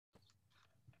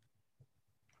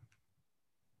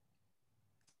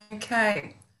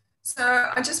Okay, so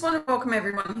I just want to welcome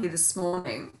everyone here this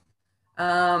morning.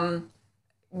 Um,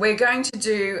 we're going to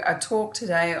do a talk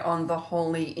today on the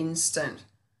holy instant.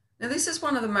 Now, this is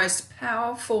one of the most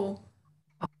powerful,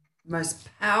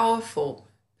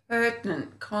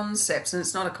 pertinent concepts, and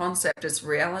it's not a concept, it's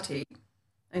reality.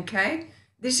 Okay,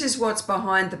 this is what's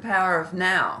behind the power of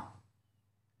now.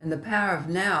 And the power of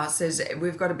now says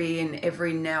we've got to be in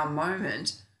every now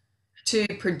moment to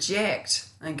project,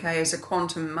 okay, as a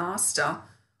quantum master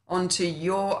onto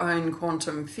your own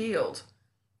quantum field,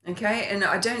 okay? And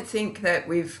I don't think that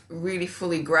we've really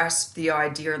fully grasped the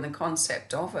idea and the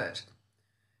concept of it.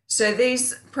 So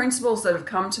these principles that have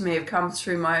come to me have come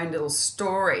through my own little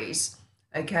stories,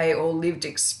 okay, or lived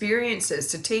experiences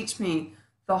to teach me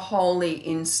the holy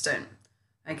instant,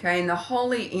 okay? And the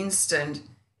holy instant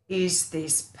is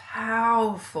this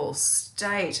powerful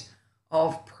state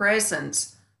of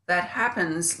presence that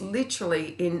happens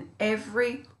literally in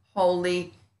every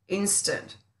holy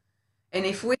instant. And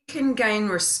if we can gain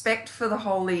respect for the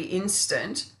holy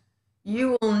instant,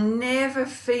 you will never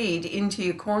feed into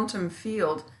your quantum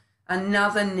field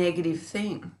another negative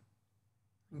thing.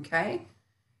 Okay?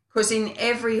 Because in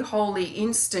every holy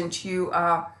instant, you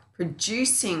are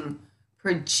producing,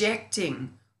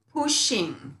 projecting,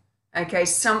 pushing, okay,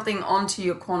 something onto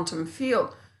your quantum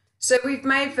field. So we've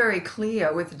made very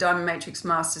clear with the Diamond Matrix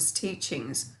Master's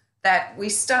teachings that we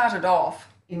started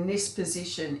off in this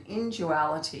position in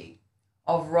duality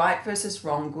of right versus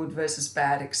wrong, good versus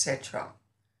bad, etc.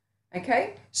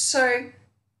 Okay, so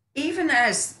even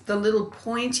as the little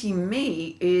pointy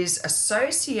me is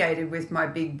associated with my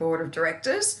big board of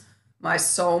directors, my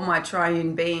soul, my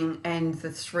triune being, and the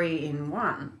three in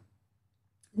one,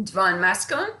 divine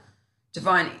masculine,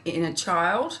 divine inner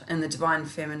child, and the divine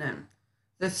feminine.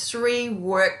 The three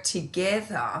work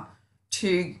together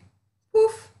to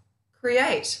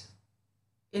create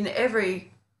in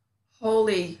every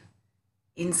holy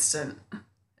instant.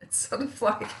 It's sort of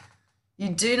like you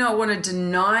do not want to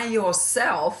deny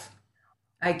yourself,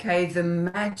 okay, the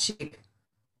magic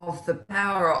of the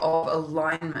power of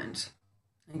alignment,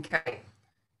 okay,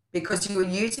 because you are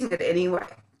using it anyway.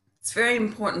 It's very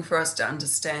important for us to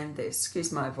understand this.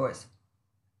 Excuse my voice.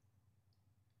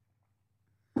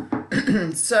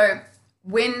 So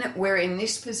when we're in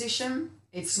this position,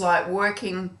 it's like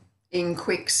working in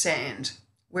quicksand.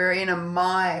 We're in a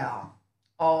mire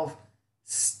of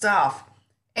stuff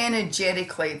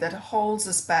energetically that holds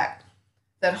us back,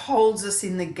 that holds us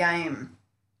in the game.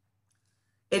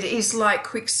 It is like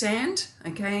quicksand,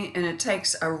 okay, and it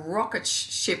takes a rocket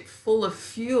ship full of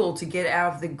fuel to get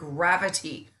out of the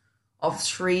gravity of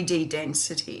 3D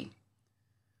density.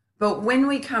 But when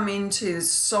we come into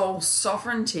soul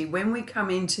sovereignty, when we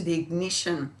come into the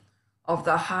ignition of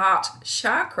the heart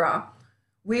chakra,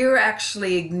 we're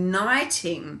actually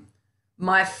igniting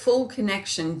my full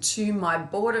connection to my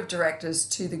board of directors,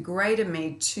 to the greater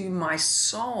me, to my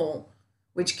soul,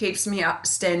 which keeps me up,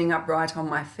 standing upright on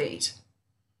my feet.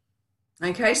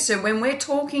 Okay, so when we're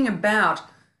talking about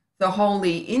the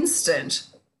holy instant,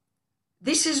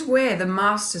 this is where the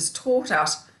masters taught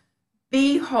us,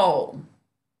 be whole,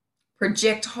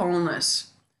 project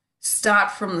wholeness,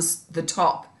 start from the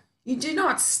top. You do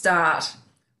not start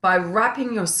by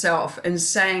wrapping yourself and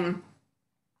saying,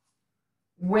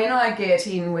 when I get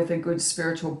in with a good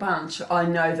spiritual bunch, I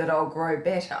know that I'll grow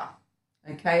better,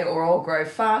 okay, or I'll grow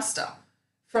faster.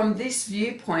 From this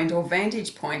viewpoint or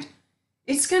vantage point,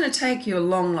 it's going to take you a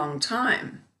long, long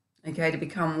time, okay, to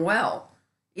become well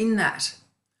in that.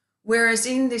 Whereas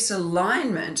in this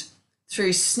alignment,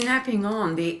 through snapping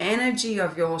on the energy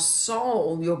of your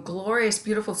soul, your glorious,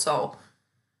 beautiful soul,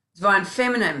 divine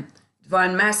feminine,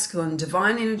 divine masculine,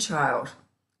 divine inner child,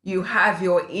 you have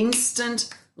your instant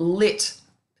lit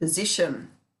position.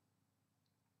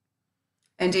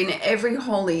 And in every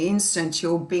holy instant,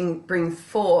 you'll bring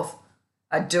forth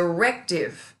a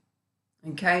directive,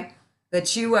 okay,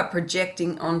 that you are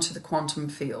projecting onto the quantum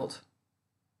field.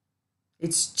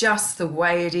 It's just the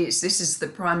way it is. This is the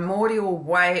primordial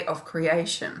way of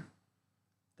creation,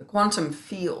 the quantum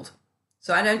field.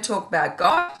 So I don't talk about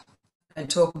God. I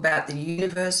don't talk about the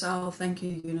universe. Oh, thank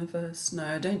you, universe.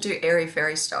 No, don't do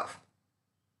airy-fairy stuff.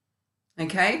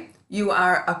 Okay? You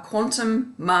are a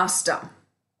quantum master.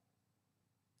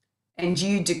 And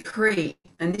you decree.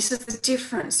 And this is the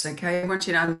difference, okay? I want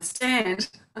you to understand.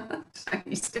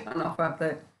 He's going off up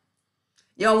there.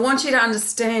 Yeah, I want you to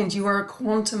understand you are a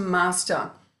quantum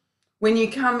master. When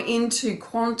you come into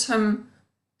quantum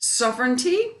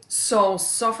sovereignty, soul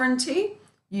sovereignty,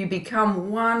 you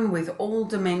become one with all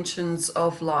dimensions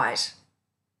of light.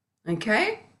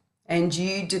 Okay? And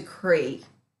you decree.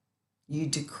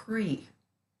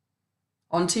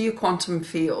 onto your quantum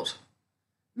field.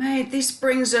 Mate, this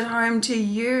brings it home to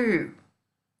you.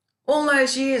 All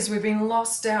those years we've been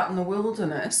lost out in the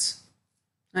wilderness,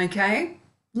 okay?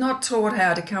 Not taught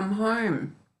how to come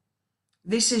home.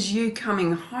 This is you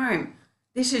coming home.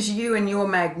 This is you and your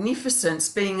magnificence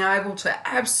being able to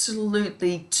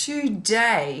absolutely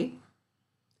today,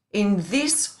 in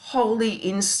this holy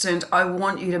instant, I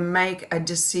want you to make a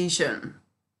decision.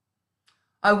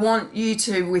 I want you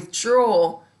to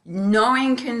withdraw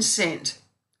knowing consent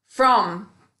from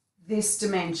this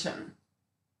dimension.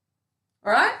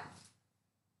 All right?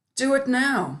 Do it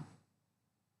now.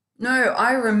 No,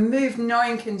 I remove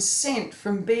knowing consent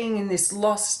from being in this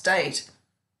lost state.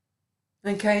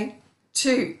 Okay?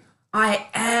 2, I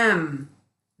am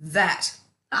that.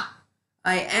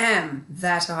 I am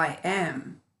that I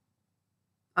am.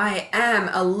 I am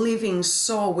a living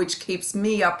soul which keeps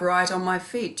me upright on my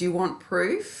feet. Do you want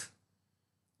proof?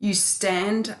 You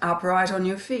stand upright on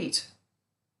your feet.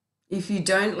 If you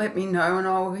don't, let me know and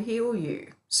I will heal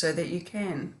you so that you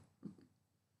can.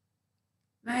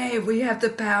 Hey, we have the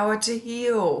power to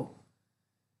heal.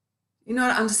 You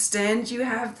not understand? You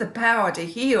have the power to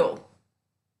heal.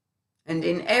 And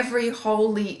in every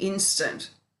holy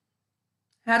instant.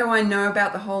 How do I know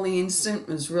about the holy instant?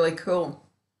 It was really cool.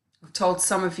 I've told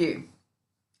some of you.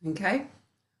 Okay? I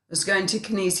was going to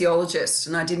kinesiologists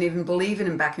and I didn't even believe in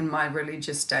them back in my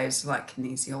religious days. Like,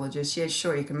 kinesiologist, yeah,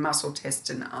 sure, you can muscle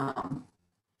test an arm.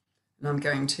 And I'm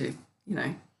going to,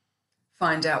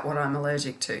 find out what I'm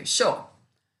allergic to. Sure.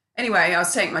 Anyway, I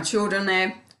was taking my children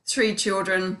there. 3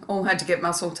 children, all had to get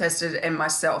muscle tested, and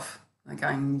myself. I'm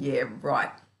going, yeah, right.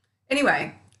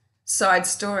 Anyway, side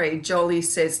story, Jolie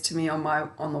says to me on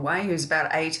the way, he was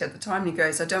about 8 at the time, and he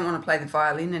goes, I don't want to play the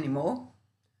violin anymore.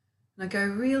 And I go,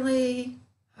 really?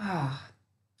 I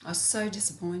was so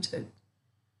disappointed.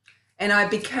 And I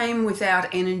became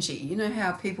without energy. You know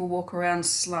how people walk around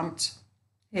slumped,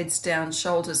 heads down,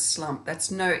 shoulders slumped? That's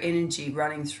no energy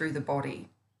running through the body.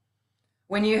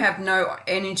 When you have no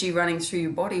energy running through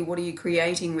your body, what are you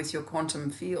creating with your quantum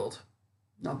field?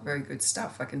 Not very good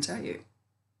stuff, I can tell you.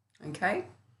 Okay?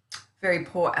 Very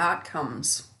poor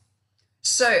outcomes.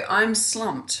 So I'm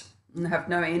slumped and have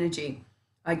no energy.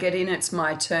 I get in, it's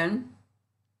my turn.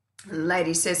 And the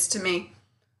lady says to me,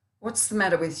 what's the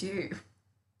matter with you?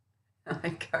 And I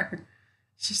go,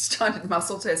 she's trying to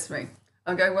muscle test me.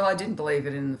 I go, well, I didn't believe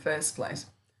it in the first place.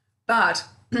 But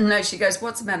no, she goes,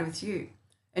 what's the matter with you?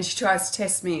 And she tries to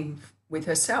test me with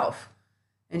herself.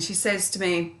 And she says to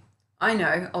me, I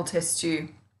know, I'll test you.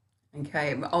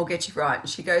 Okay, I'll get you right. And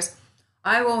she goes,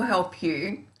 I will help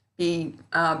you be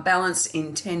balanced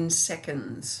in 10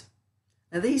 seconds.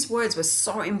 Now, these words were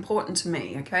so important to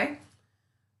me, okay?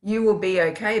 You will be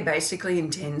okay basically in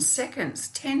 10 seconds.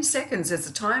 10 seconds is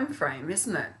a time frame,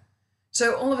 isn't it?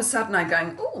 So all of a sudden I'm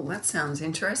going, oh, that sounds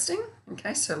interesting.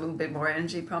 Okay, so a little bit more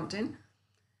energy pumped in.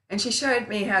 And she showed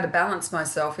me how to balance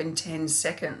myself in 10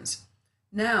 seconds.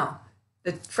 Now,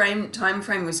 the time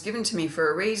frame was given to me for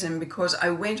a reason, because I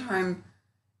went home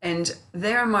and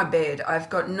there in my bed, I've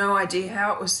got no idea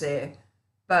how it was there,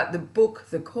 but the book,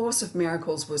 The Course of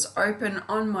Miracles, was open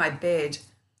on my bed,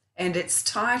 and its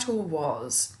title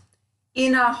was,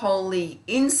 In a Holy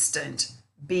Instant,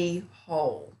 Be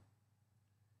Whole.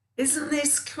 Isn't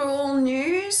this cool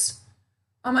news?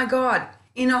 Oh my God,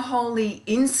 in a holy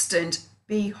instant,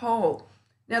 be whole.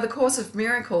 Now, the Course of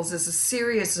Miracles is a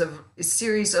series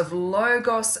of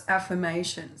logos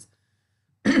affirmations.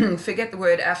 Forget the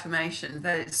word affirmation.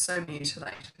 That is so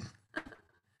mutilated.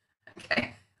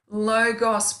 Okay.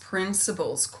 Logos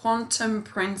principles, quantum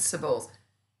principles.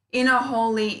 In a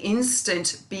holy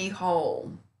instant, be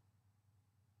whole.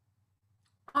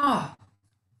 Oh,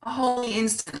 a holy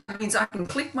instant. That means I can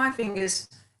click my fingers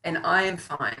and I am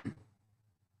fine.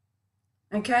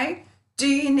 Okay? Do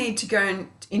you need to go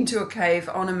into a cave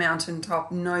on a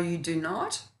mountaintop? No, you do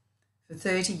not. For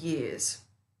 30 years.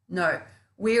 No.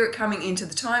 We're coming into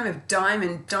the time of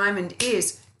diamond. Diamond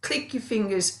is click your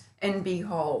fingers and be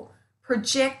whole.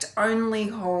 Project only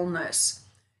wholeness.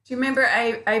 Do you remember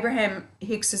Abraham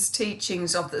Hicks's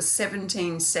teachings of the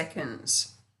 17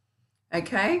 seconds?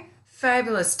 Okay?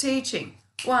 Fabulous teaching.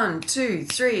 1, 2,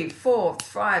 3, 4,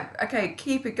 5. Okay,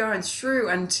 keep it going through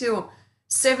until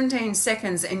 17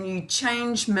 seconds and you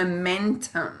change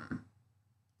momentum.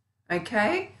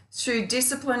 Okay? Through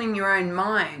disciplining your own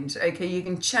mind, okay, you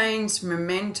can change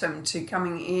momentum to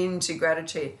coming into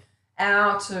gratitude,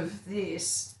 out of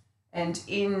this and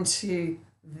into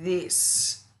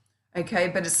this. Okay,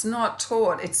 but it's not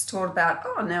taught. It's taught about,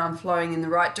 oh, now I'm flowing in the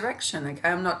right direction. Okay,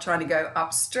 I'm not trying to go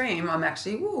upstream. I'm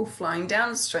actually flowing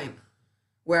downstream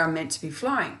where I'm meant to be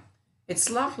flowing. It's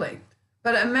lovely.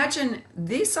 But imagine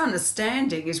this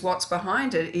understanding is what's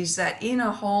behind it, is that in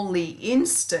a holy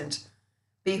instant,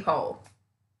 be whole,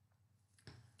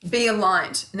 be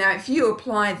aligned. Now, if you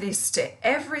apply this to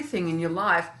everything in your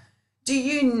life, do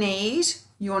you need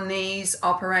your knees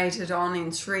operated on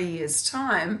in 3 years'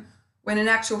 time when in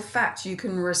actual fact you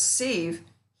can receive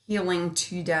healing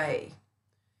today?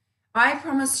 I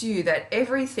promise you that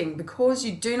everything, because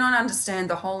you do not understand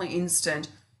the holy instant,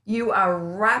 you are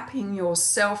wrapping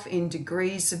yourself in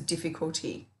degrees of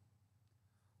difficulty.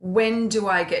 When do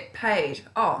I get paid?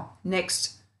 Oh,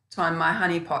 next time my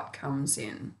honeypot comes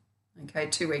in. Okay,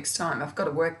 2 weeks' time. I've got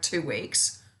to work 2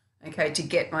 weeks, okay, to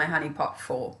get my honeypot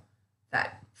for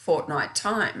that fortnight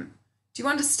time. Do you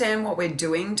understand what we're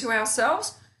doing to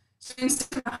ourselves? So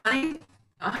instead of a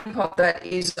honeypot that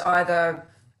is either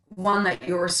one that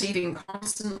you're receiving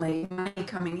constantly, money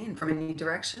coming in from any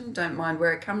direction, don't mind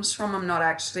where it comes from. I'm not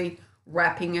actually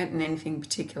wrapping it in anything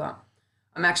particular.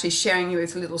 I'm actually sharing you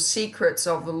with little secrets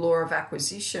of the law of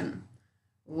acquisition.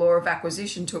 The law of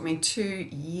acquisition took me 2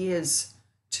 years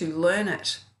to learn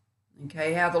it.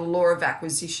 Okay, how the law of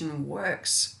acquisition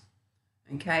works.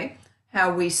 Okay,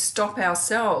 how we stop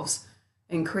ourselves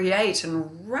and create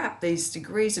and wrap these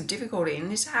degrees of difficulty. And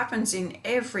this happens in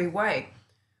every way.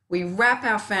 We wrap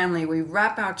our family, we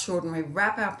wrap our children, we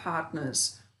wrap our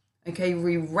partners. Okay,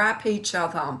 we wrap each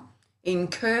other in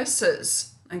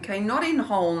curses. Okay, not in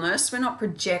wholeness. We're not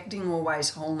projecting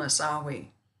always wholeness, are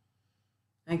we?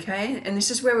 Okay, and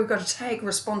this is where we've got to take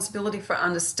responsibility for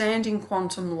understanding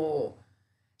quantum law.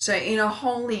 So in a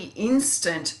holy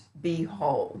instant, be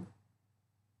whole.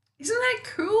 Isn't that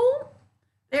cool?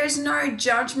 There is no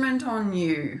judgment on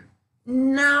you.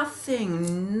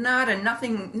 Nothing, nada,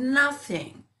 nothing,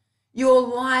 nothing. Your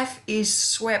life is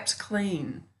swept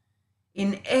clean.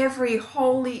 In every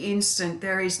holy instant,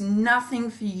 there is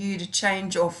nothing for you to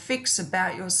change or fix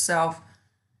about yourself,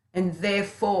 and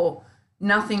therefore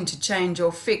nothing to change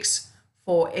or fix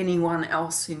for anyone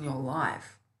else in your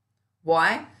life.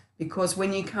 Why? Because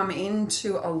when you come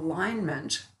into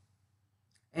alignment,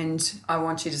 and I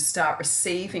want you to start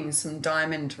receiving some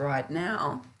diamond right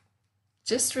now,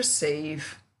 just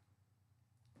receive.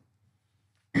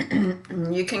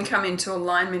 You can come into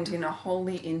alignment in a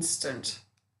holy instant.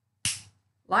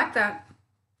 Like that.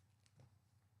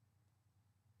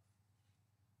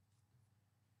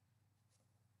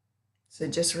 So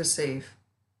just receive.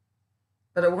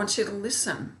 But I want you to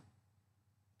listen.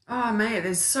 Oh, man,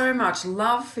 there's so much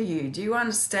love for you. Do you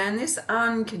understand this?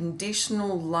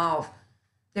 Unconditional love.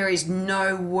 There is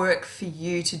no work for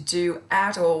you to do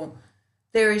at all.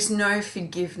 There is no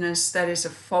forgiveness. That is a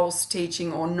false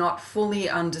teaching or not fully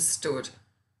understood.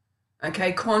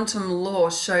 Okay, quantum law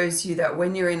shows you that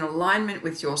when you're in alignment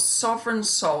with your sovereign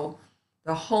soul,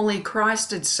 the holy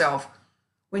Christ itself,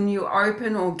 when you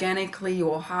open organically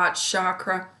your heart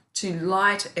chakra to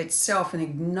light itself and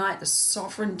ignite the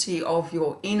sovereignty of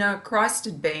your inner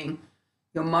Christed being,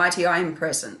 your mighty I am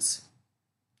presence,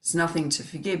 there's nothing to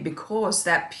forgive, because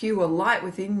that pure light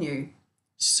within you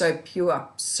is so pure,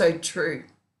 so true.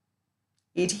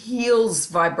 It heals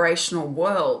vibrational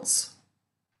worlds.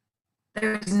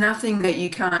 There is nothing that you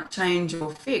can't change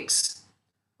or fix.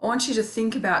 I want you to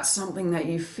think about something that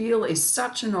you feel is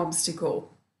such an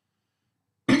obstacle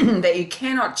that you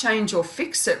cannot change or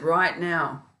fix it right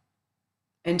now.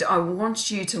 And I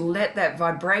want you to let that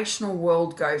vibrational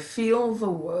world go. Feel the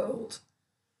world.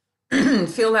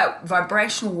 Feel that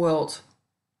vibrational world.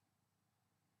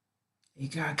 You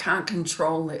go, I can't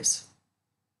control this.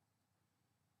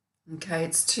 Okay,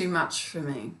 it's too much for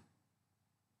me.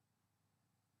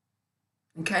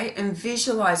 Okay, and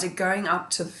visualize it going up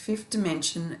to the 5th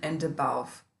dimension and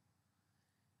above.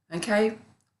 Okay,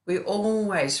 we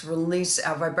always release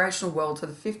our vibrational world to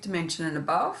the 5th dimension and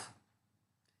above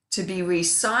to be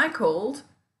recycled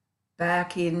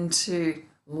back into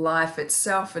life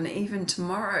itself. And even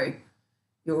tomorrow,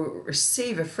 you'll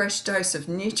receive a fresh dose of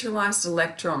neutralized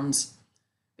electrons,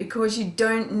 because you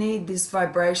don't need this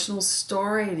vibrational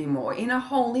story anymore. In a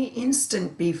holy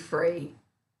instant, be free.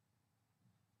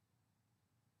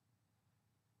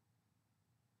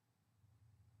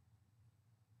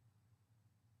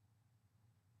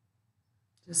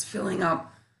 Just filling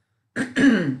up.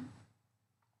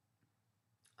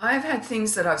 I've had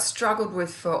things that I've struggled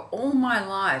with for all my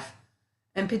life,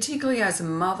 and particularly as a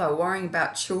mother worrying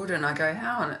about children, I go,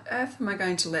 how on earth am I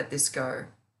going to let this go?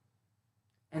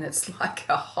 And it's like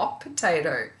a hot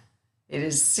potato. It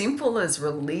is simple as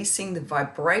releasing the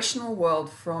vibrational world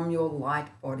from your light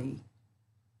body.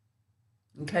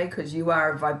 Okay, because you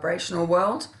are a vibrational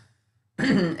world.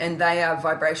 And they are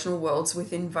vibrational worlds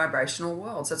within vibrational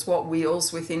worlds. That's what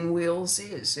wheels within wheels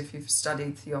is, if you've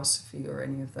studied theosophy or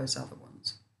any of those other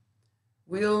ones.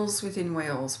 Wheels within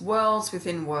wheels, worlds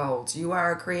within worlds. You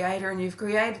are a creator and you've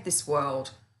created this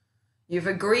world. You've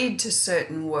agreed to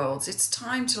certain worlds. It's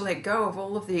time to let go of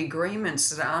all of the agreements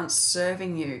that aren't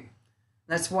serving you.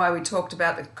 That's why we talked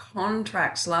about the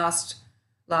contracts last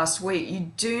week.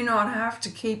 You do not have to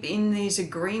keep in these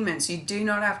agreements. You do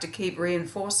not have to keep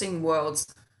reinforcing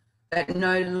worlds that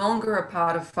no longer are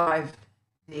part of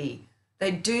 5D.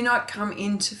 They do not come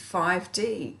into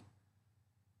 5D.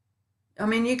 I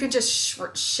mean, you could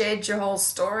just shed your whole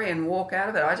story and walk out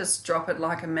of it. I just drop it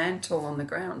like a mantle on the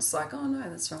ground. It's like, oh no,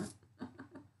 that's right.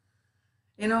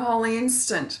 In a holy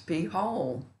instant, be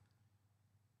whole.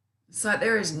 It's like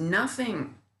there is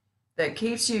nothing that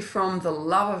keeps you from the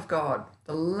love of God,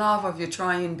 the love of your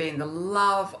triune being, the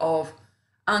love of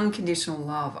unconditional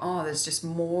love. Oh, there's just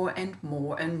more and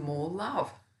more and more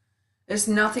love. There's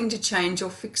nothing to change or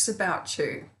fix about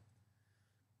you.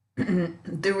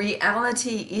 The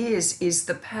reality is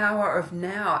the power of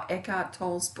now, Eckhart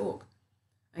Tolle's book.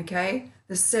 Okay?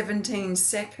 The 17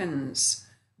 seconds.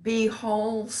 Be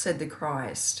whole, said the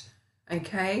Christ.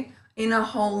 Okay? In a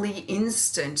holy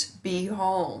instant, be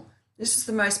whole. This is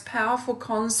the most powerful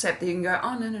concept that you can go,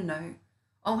 oh, no,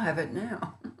 I'll have it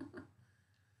now.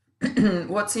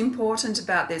 What's important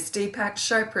about this, Deepak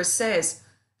Chopra says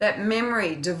that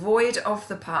memory devoid of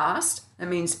the past, that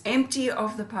means empty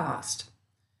of the past,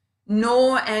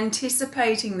 nor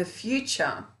anticipating the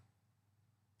future,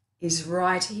 is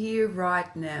right here,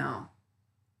 right now.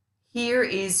 Here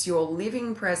is your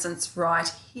living presence right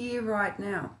here, right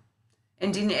now.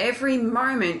 And in every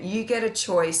moment, you get a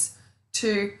choice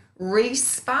to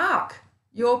re-spark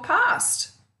your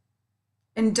past.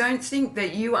 And don't think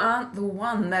that you aren't the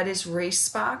one that is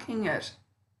re-sparking it.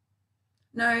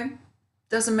 No,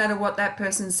 doesn't matter what that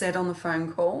person said on the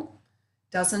phone call.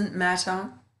 Doesn't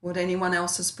matter what anyone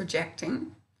else is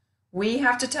projecting. We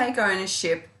have to take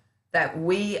ownership that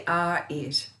we are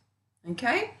it.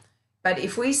 Okay? But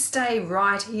if we stay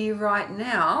right here, right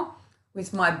now,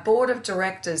 with my board of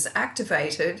directors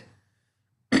activated,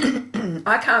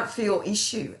 I can't feel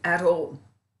issue at all.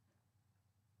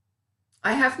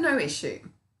 I have no issue.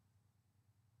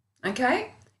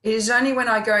 Okay? It is only when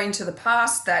I go into the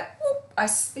past that I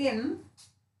spin.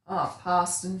 Oh,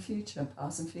 past and future,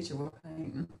 what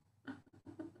pain.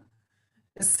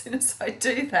 As soon as I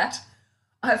do that,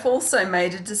 I've also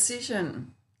made a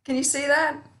decision. Can you see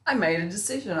that? I made a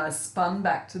decision. I spun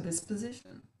back to this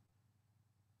position.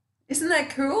 Isn't that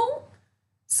cool?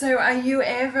 So are you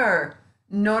ever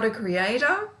not a creator?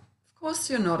 Of course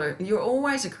you're not. You're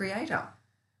always a creator.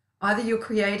 Either you're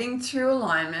creating through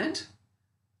alignment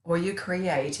or you're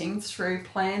creating through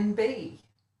plan B.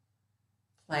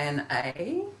 Plan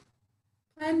A,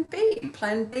 plan B.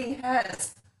 Plan B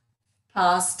has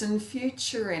past and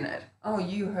future in it. Oh,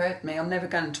 you hurt me. I'm never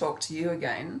going to talk to you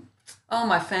again. Oh,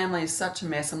 my family is such a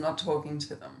mess. I'm not talking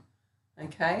to them.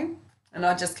 Okay? And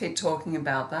I just keep talking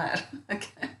about that.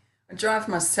 Okay? I drive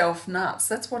myself nuts.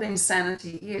 That's what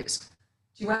insanity is.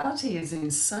 Duality is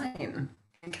insane.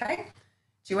 Okay?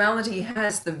 Duality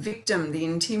has the victim, the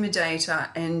intimidator,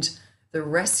 and the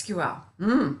rescuer,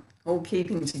 all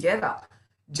keeping together,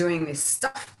 doing this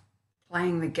stuff,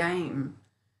 playing the game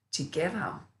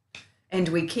together. And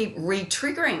we keep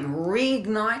re-triggering,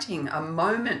 reigniting a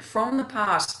moment from the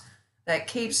past that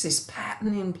keeps this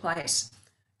pattern in place,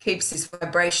 keeps this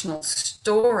vibrational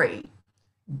story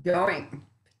going,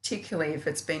 particularly if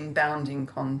it's been bound in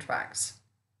contracts.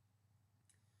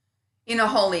 In a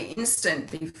holy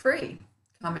instant, be free.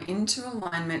 Come into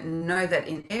alignment and know that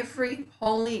in every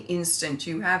holy instant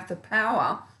you have the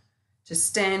power to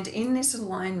stand in this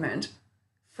alignment,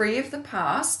 free of the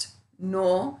past,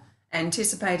 nor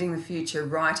anticipating the future,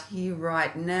 right here,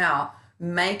 right now.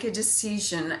 Make a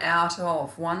decision out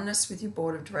of oneness with your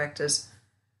board of directors.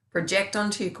 Project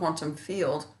onto your quantum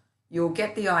field. You'll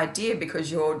get the idea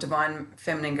because your divine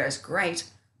feminine goes, great,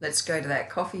 let's go to that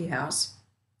coffee house.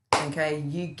 Okay,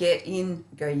 you get in,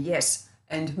 go, yes,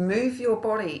 and move your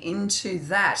body into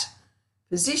that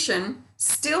position,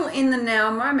 still in the now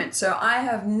moment. So I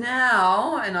have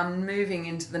now, and I'm moving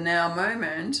into the now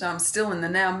moment. I'm still in the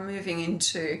now, moving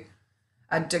into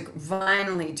a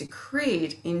divinely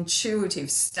decreed intuitive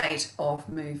state of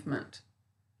movement.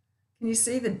 Can you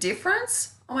see the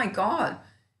difference? Oh my God,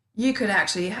 you could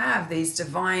actually have these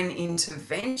divine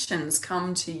interventions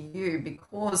come to you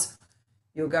because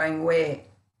you're going where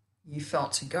you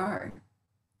felt to go.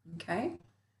 Okay?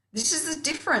 This is the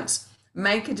difference.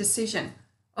 Make a decision.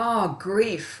 Oh,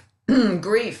 grief,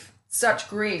 grief, such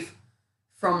grief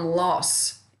from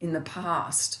loss in the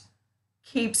past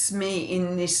keeps me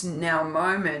in this now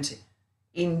moment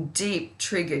in deep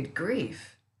triggered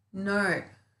grief. No.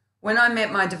 When I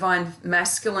met my divine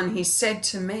masculine, he said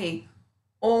to me,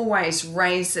 always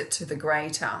raise it to the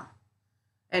greater.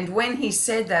 And when he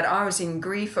said that, I was in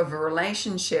grief of a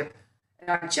relationship, and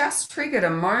I just triggered a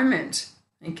moment,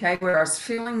 okay, where I was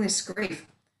feeling this grief.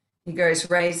 He goes,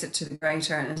 raise it to the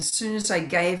greater. And as soon as I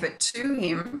gave it to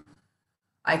him,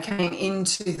 I came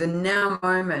into the now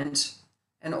moment,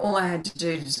 and all I had to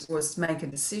do was make a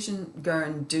decision, go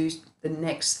and do the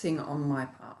next thing on my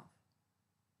path.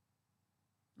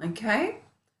 Okay?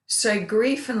 So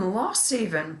grief and loss,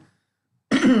 even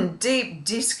deep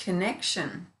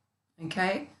disconnection,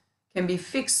 okay, can be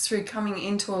fixed through coming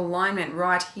into alignment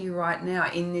right here, right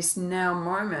now, in this now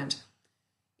moment,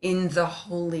 in the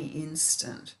holy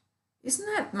instant. Isn't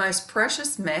that the most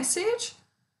precious message?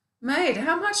 Mate,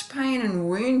 how much pain and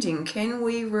wounding can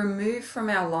we remove from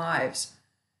our lives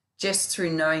just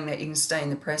through knowing that you can stay in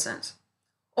the present?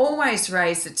 Always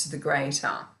raise it to the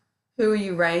greater. Who are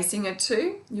you raising it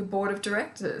to? Your board of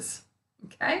directors,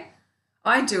 okay?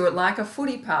 I do it like a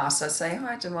footy pass. I say,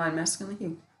 hi, divine masculine.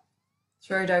 He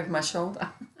throw it over my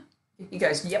shoulder. He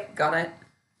goes, yep, got it.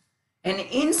 And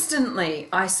instantly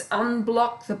I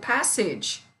unblock the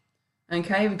passage,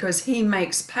 okay, because he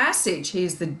makes passage.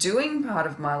 He's the doing part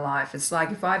of my life. It's like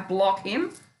if I block him,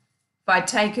 if I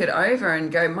take it over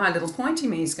and go, my little pointy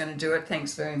me is going to do it,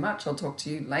 thanks very much, I'll talk to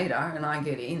you later, and I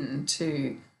get in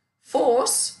to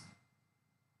force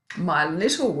my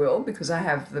little will, because I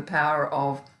have the power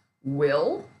of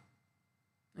will,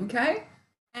 okay,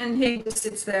 and he just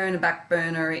sits there in a back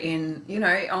burner in, you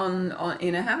know, on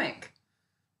in a hammock,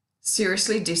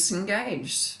 seriously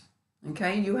disengaged.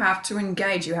 Okay, you have to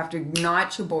engage, you have to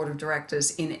ignite your board of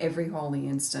directors in every holy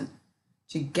instant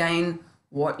to gain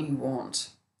what you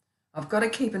want. I've got to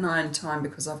keep an eye on time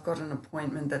because I've got an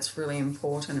appointment that's really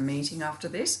important, a meeting after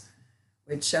this,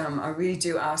 which I really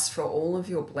do ask for all of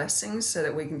your blessings so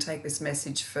that we can take this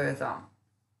message further.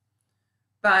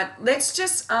 But let's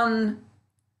just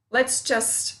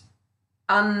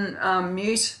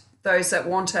unmute those that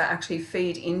want to actually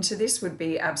feed into this. Would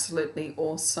be absolutely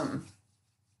awesome.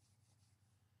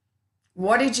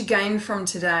 What did you gain from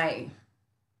today?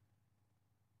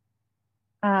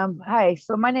 Hi,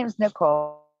 so my name is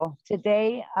Nicole.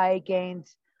 Today I gained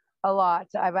a lot.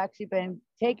 I've actually been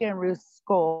taking Ruth's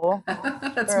school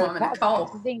That's for the Mama past, I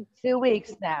Nicole. think, 2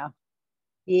 weeks now.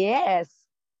 Yes,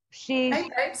 she's Hey,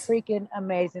 babes. freaking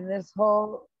amazing. It's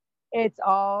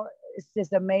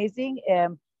just amazing.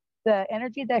 The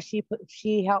energy that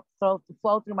she helped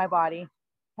flow through my body,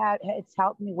 it's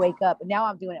helped me wake up. And now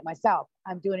I'm doing it myself.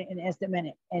 I'm doing it in an instant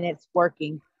minute, and it's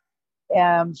working.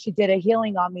 She did a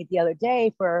healing on me the other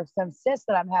day for some cysts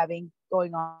that I'm having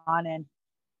going on. And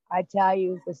I tell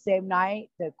you, the same night,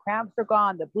 the cramps are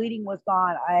gone, the bleeding was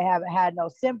gone. I haven't had no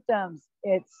symptoms.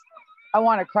 I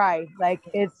want to cry. Like,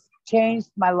 it's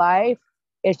changed my life.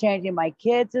 It's changing my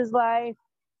kids' life.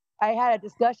 I had a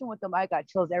discussion with them. I got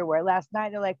chills everywhere. Last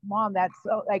night, they're like, Mom, that's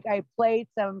so, like, I played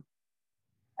some,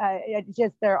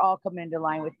 they're all coming into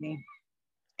line with me.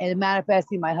 And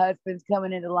manifesting, my husband's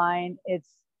coming into line.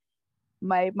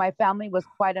 My family was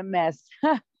quite a mess.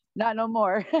 Not no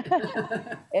more. Not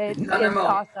no It's more.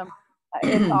 awesome.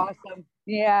 It's awesome.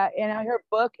 Yeah, and her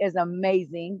book is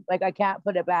amazing. Like, I can't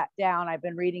put it back down. I've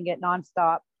been reading it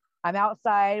nonstop. I'm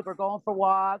outside. We're going for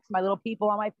walks. My little people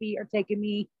on my feet are taking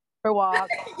me for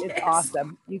walks. It's Yes.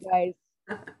 awesome. You guys.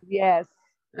 Yes.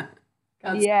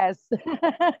 Can't Yes.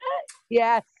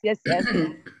 Yes. Yes. Yes.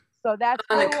 So that's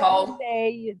what I want to Nicole.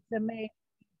 say. It's amazing.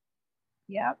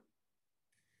 Yep.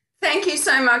 Thank you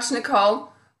so much,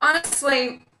 Nicole.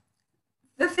 Honestly,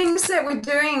 the things that we're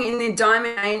doing in the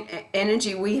diamond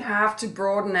energy, we have to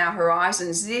broaden our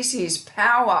horizons. This is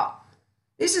power.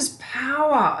 This is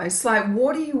power. It's like,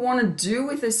 what do you want to do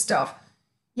with this stuff?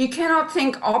 You cannot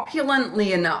think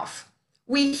opulently enough.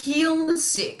 We heal the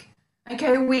sick.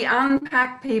 Okay, we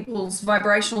unpack people's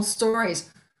vibrational stories.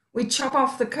 We chop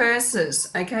off the curses.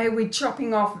 Okay, we're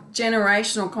chopping off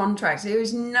generational contracts. There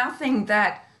is nothing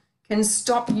that can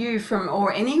stop you from,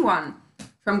 or anyone,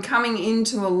 from coming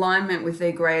into alignment with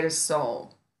their greatest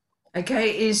soul. Okay,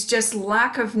 it is just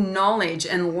lack of knowledge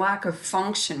and lack of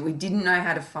function. We didn't know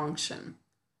how to function.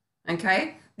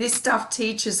 Okay, this stuff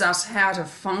teaches us how to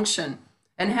function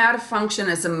and how to function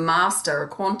as a master, a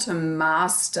quantum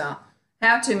master,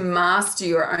 how to master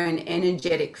your own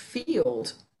energetic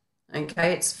field.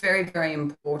 Okay, it's very, very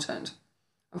important.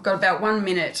 I've got about 1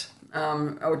 minute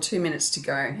or 2 minutes to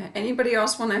go. Anybody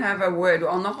else want to have a word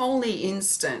on the holy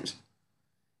instant?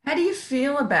 How do you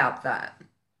feel about that?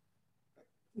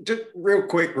 just real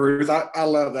quick, Ruth, I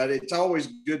love that. It's always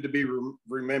good to be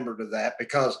remembered of that,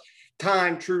 because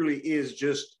time truly is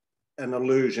just an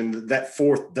illusion, that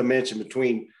fourth dimension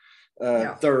between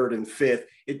third and fifth.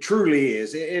 It truly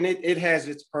is. And it has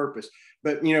its purpose.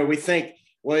 But, you know, we think,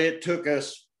 well, it took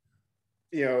us,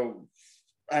 you know,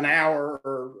 an hour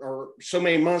or so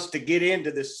many months to get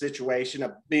into this situation,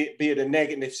 be it a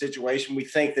negative situation. We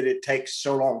think that it takes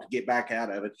so long to get back out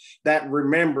of it. That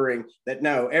remembering that,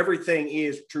 no, everything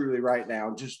is truly right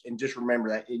now. And just remember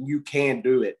that, and you can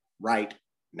do it right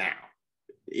now.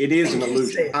 It is an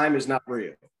illusion. Time is not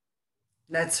real.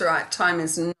 That's right. Time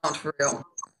is not real.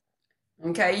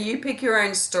 Okay, you pick your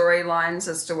own storylines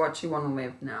as to what you want to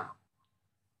live now.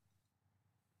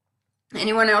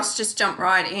 Anyone else just jump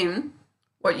right in?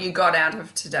 What you got out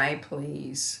of today,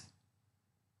 please.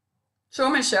 Sure,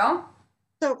 Michelle.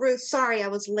 So, Ruth, sorry I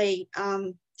was late.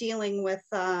 Dealing with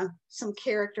some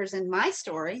characters in my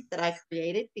story that I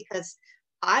created, because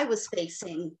I was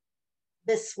facing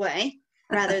this way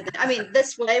rather than,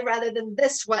 this way rather than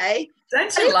this way.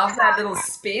 Don't you love that little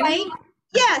spin? Right?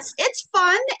 Yes, it's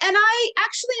fun. And I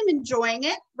actually am enjoying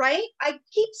it, right? I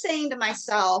keep saying to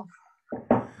myself,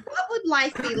 what would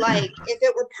life be like if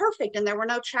it were perfect and there were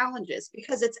no challenges?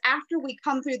 Because it's after we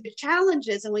come through the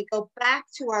challenges and we go back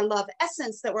to our love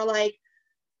essence that we're like,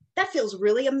 that feels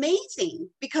really amazing.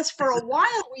 Because for a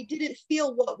while we didn't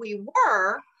feel what we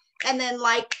were. And then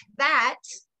like that,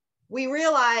 we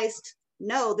realized,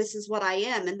 no, this is what I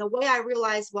am. And the way I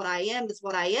realize what I am is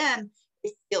what I am,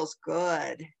 it feels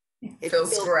good. It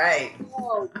feels great.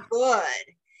 So good.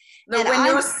 Look, when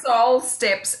your soul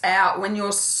steps out,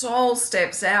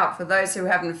 for those who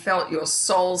haven't felt your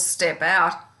soul step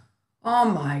out, oh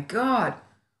my God,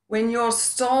 when your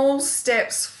soul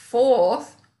steps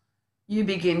forth, you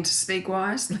begin to speak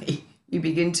wisely. You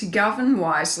begin to govern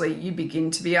wisely. You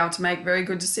begin to be able to make very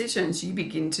good decisions. You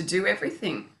begin to do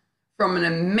everything from an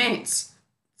immense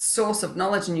source of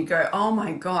knowledge, and you go, oh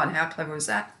my God, how clever is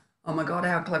that? Oh my God,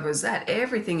 how clever is that?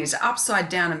 Everything is upside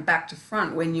down and back to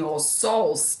front when your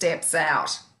soul steps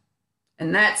out.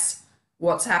 And that's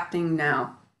what's happening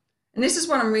now. And this is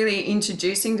what I'm really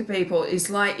introducing to people,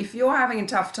 is like, if you're having a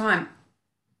tough time,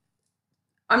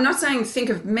 I'm not saying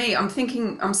think of me, I'm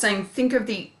saying think of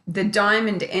the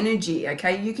diamond energy,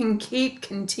 okay? You can keep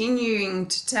continuing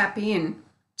to tap in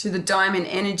to the diamond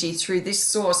energy through this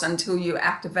source until you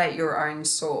activate your own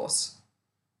source.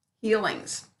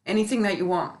 Healings, anything that you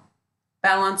want.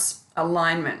 Balance,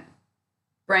 alignment,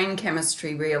 brain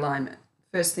chemistry realignment.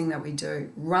 First thing that we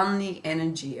do, run the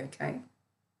energy, okay?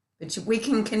 But we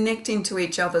can connect into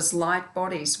each other's light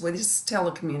bodies with this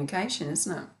telecommunication,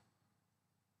 isn't it?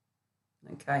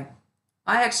 Okay.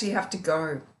 I actually have to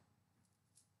go.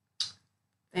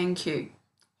 Thank you.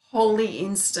 Holy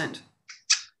instant.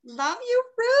 Love you,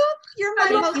 Ruth. You're my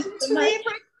most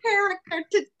favorite character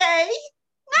today.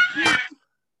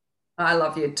 I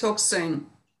love you. Talk soon.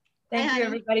 Thank you,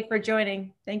 everybody, for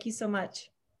joining. Thank you so much.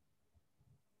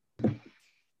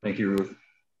 Thank you, Ruth.